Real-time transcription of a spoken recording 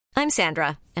I'm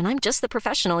Sandra, and I'm just the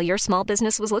professional your small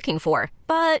business was looking for.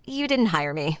 But you didn't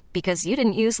hire me because you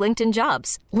didn't use LinkedIn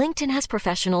Jobs. LinkedIn has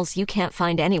professionals you can't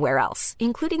find anywhere else,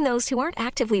 including those who aren't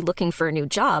actively looking for a new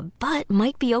job, but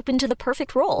might be open to the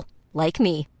perfect role, like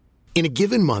me. In a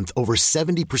given month, over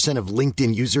 70% of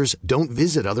LinkedIn users don't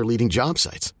visit other leading job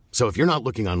sites. So if you're not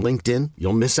looking on LinkedIn,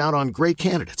 you'll miss out on great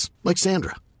candidates like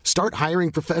Sandra. Start hiring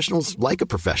professionals like a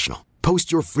professional.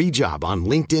 Post your free job on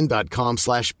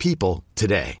linkedin.com/people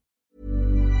today.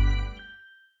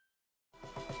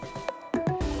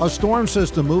 A storm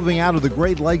system moving out of the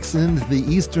Great Lakes into the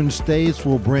eastern states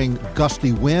will bring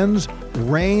gusty winds,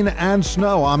 rain, and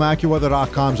snow. I'm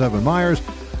AccuWeather.com's Evan Myers,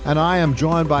 and I am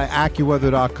joined by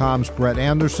AccuWeather.com's Brett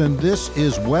Anderson. This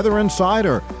is Weather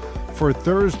Insider for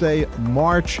Thursday,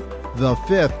 March the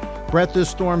 5th. Brett, this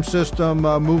storm system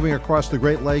moving across the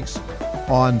Great Lakes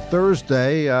on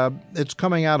Thursday. It's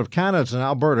coming out of Canada. It's an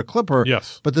Alberta Clipper.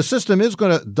 Yes. But the system is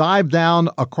going to dive down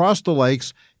across the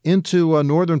lakes into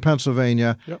northern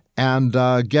Pennsylvania and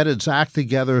get its act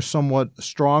together somewhat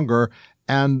stronger.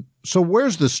 And so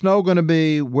where's the snow going to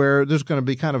be? Where there's going to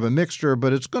be kind of a mixture,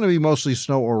 but it's going to be mostly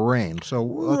snow or rain.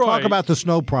 So talk about the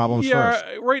snow problems first.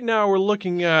 Right now we're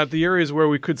looking at the areas where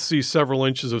we could see several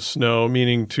inches of snow,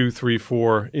 meaning 2, 3,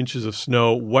 4 inches of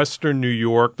snow. Western New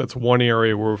York, that's one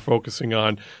area where we're focusing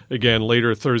on, again,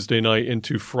 later Thursday night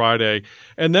into Friday.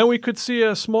 And then we could see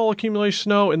a small accumulation of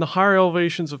snow in the higher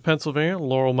elevations of Pennsylvania,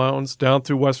 Laurel Mountains, down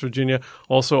through West Virginia,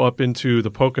 also up into the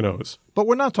Poconos. But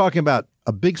we're not talking about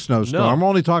a big snowstorm. No. I'm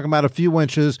only talking about a few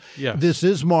inches. Yes. This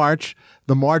is March.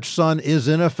 The March sun is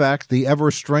in effect, the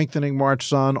ever-strengthening March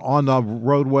sun on the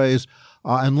roadways.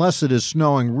 Unless it is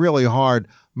snowing really hard,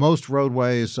 most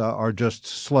roadways are just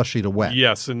slushy to wet.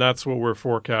 Yes, and that's what we're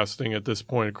forecasting at this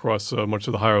point across much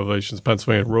of the higher elevations.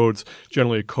 Pennsylvania roads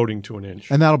generally a coating to an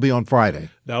inch. And that'll be on Friday.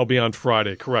 That'll be on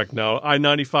Friday, correct. Now,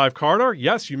 I-95 corridor,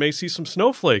 yes, you may see some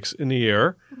snowflakes in the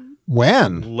air.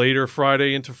 When? Later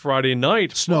Friday into Friday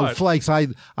night. Snowflakes. I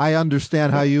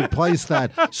understand how you place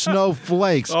that.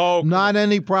 Snowflakes. Oh, not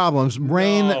any problems.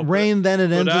 Rain, then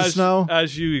it ends in snow.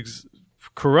 As you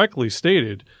correctly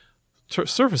stated,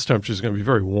 surface temperature is going to be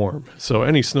very warm. So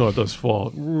any snow that does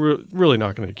fall, really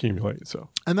not going to accumulate.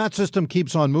 And that system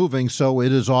keeps on moving, so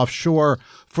it is offshore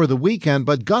for the weekend.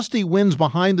 But gusty winds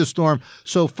behind the storm.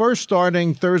 So first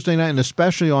starting Thursday night and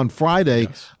especially on Friday,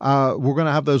 we're going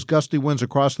to have those gusty winds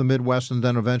across the Midwest and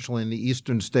then eventually in the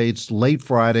eastern states late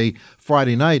Friday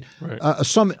night. Right.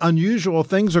 Some unusual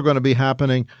things are going to be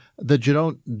happening that you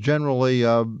don't generally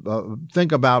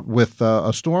think about with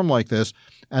a storm like this.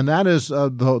 And that is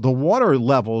the water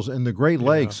levels in the Great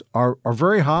Lakes are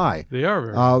very high. They are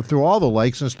very high. Through all the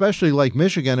lakes, and especially Lake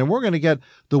Michigan. And we're going to get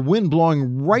the wind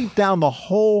blowing right down the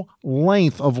whole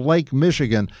length of Lake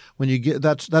Michigan. When you get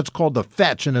that's called the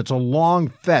fetch, and it's a long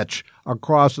fetch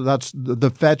across. That's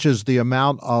the fetch is the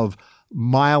amount of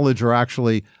mileage, or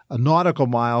actually nautical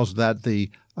miles, that the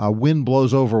wind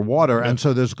blows over water. Yes. And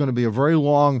so there's going to be a very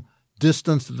long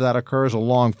distance that occurs, a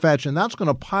long fetch, and that's going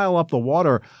to pile up the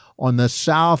water on the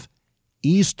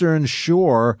southeastern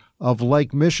shore of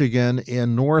Lake Michigan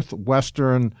in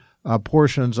northwestern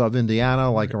portions of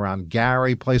Indiana, like around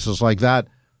Gary, places like that.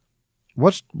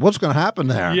 What's going to happen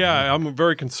there? Yeah, I'm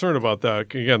very concerned about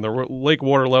that. Again, the lake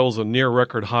water levels are near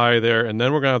record high there, and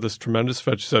then we're going to have this tremendous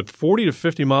fetch. Set 40 to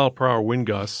 50 mile per hour wind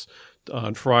gusts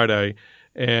on Friday,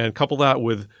 and couple that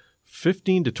with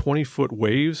 15 to 20 foot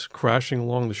waves crashing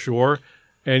along the shore.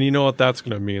 And you know what that's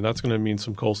going to mean? That's going to mean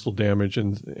some coastal damage,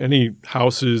 and any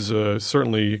houses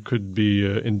certainly could be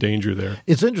in danger there.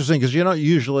 It's interesting because you don't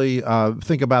usually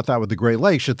think about that with the Great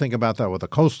Lakes. You think about that with a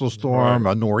coastal storm,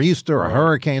 a nor'easter, a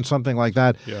hurricane, something like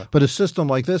that. Yeah. But a system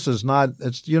like this is not.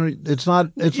 It's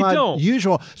not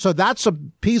usual. So that's a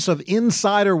piece of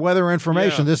insider weather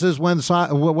information. Yeah. This is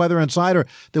Weather Insider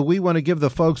that we want to give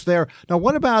the folks there. Now,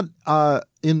 what about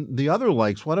in the other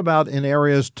lakes? What about in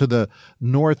areas to the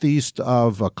northeast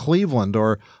of Cleveland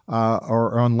or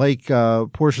on lake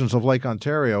portions of Lake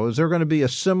Ontario? Is there going to be a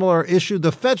similar issue?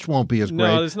 The fetch won't be as great.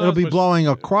 No, it'll be blowing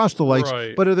across the lakes.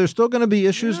 Right. But are there still going to be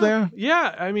issues there?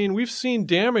 Yeah. I mean, we've seen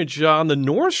damage on the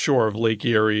north shore of Lake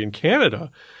Erie in Canada.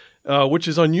 Which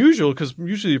is unusual because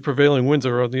usually the prevailing winds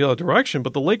are in the other direction,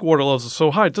 but the lake water levels are so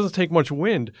high, it doesn't take much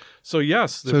wind. So,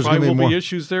 yes, there probably will be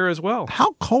issues there as well.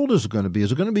 How cold is it going to be?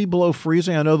 Is it going to be below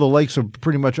freezing? I know the lakes are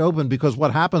pretty much open because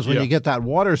what happens when you get that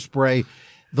water spray,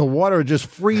 the water just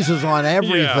freezes on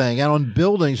everything. And on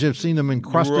buildings, you've seen them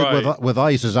encrusted with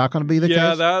ice. Is that going to be the case?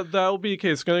 Yeah, that'll be the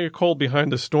case. It's going to get cold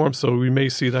behind the storm, so we may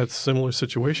see that similar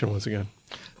situation once again.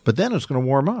 But then it's going to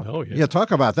warm up. Oh, yeah. Yeah, talk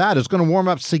about that. It's going to warm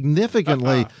up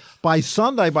significantly. By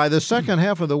Sunday, by the second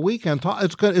half of the weekend,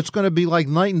 it's going to be like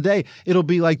night and day. It'll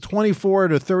be like 24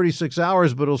 to 36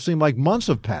 hours, but it'll seem like months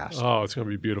have passed. Oh, it's going to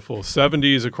be beautiful.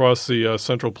 70s across the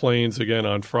Central Plains again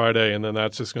on Friday, and then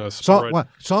that's just going to spread.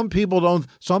 Some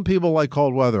people like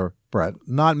cold weather, Brett.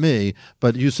 Not me,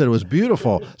 but you said it was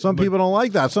beautiful. Some people don't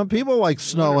like that. Some people like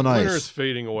snow and ice. Winter is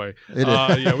fading away. It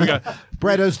is. Yeah, we got.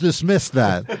 Brett has dismissed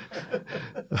that.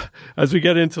 As we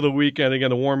get into the weekend, again,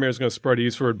 the warm air is going to spread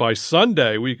eastward. By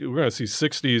Sunday, we're going to see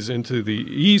 60s into the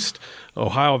east,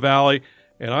 Ohio Valley.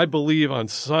 And I believe on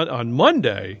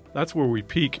Monday, that's where we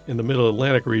peak in the middle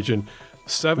Atlantic region.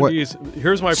 70s. What?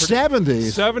 Here's my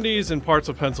 70s. 70s in parts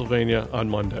of Pennsylvania on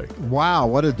Monday. Wow,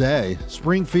 what a day.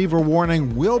 Spring fever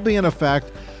warning will be in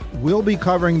effect. We'll be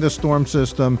covering the storm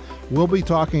system. We'll be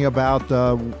talking about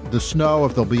the snow,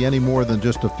 if there'll be any more than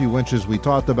just a few inches we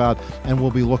talked about, and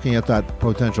we'll be looking at that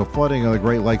potential flooding of the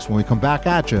Great Lakes when we come back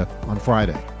at you on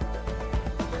Friday.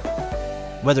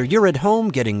 Whether you're at home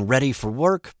getting ready for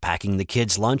work, packing the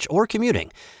kids' lunch, or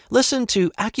commuting, listen to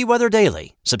AccuWeather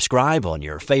Daily. Subscribe on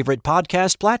your favorite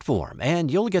podcast platform, and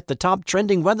you'll get the top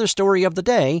trending weather story of the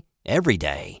day every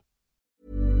day.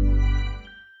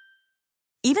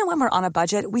 Even when we're on a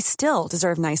budget, we still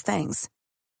deserve nice things.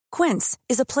 Quince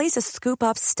is a place to scoop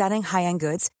up stunning high-end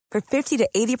goods for 50 to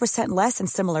 80% less than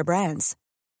similar brands.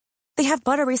 They have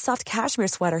buttery soft cashmere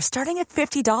sweaters starting at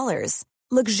 $50,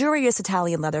 luxurious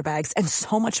Italian leather bags, and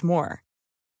so much more.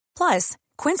 Plus,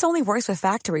 Quince only works with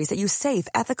factories that use safe,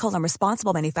 ethical, and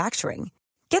responsible manufacturing.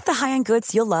 Get the high-end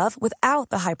goods you'll love without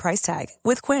the high price tag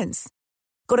with Quince.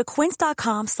 Go to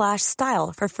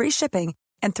quince.com/style for free shipping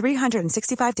and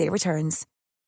 365-day returns.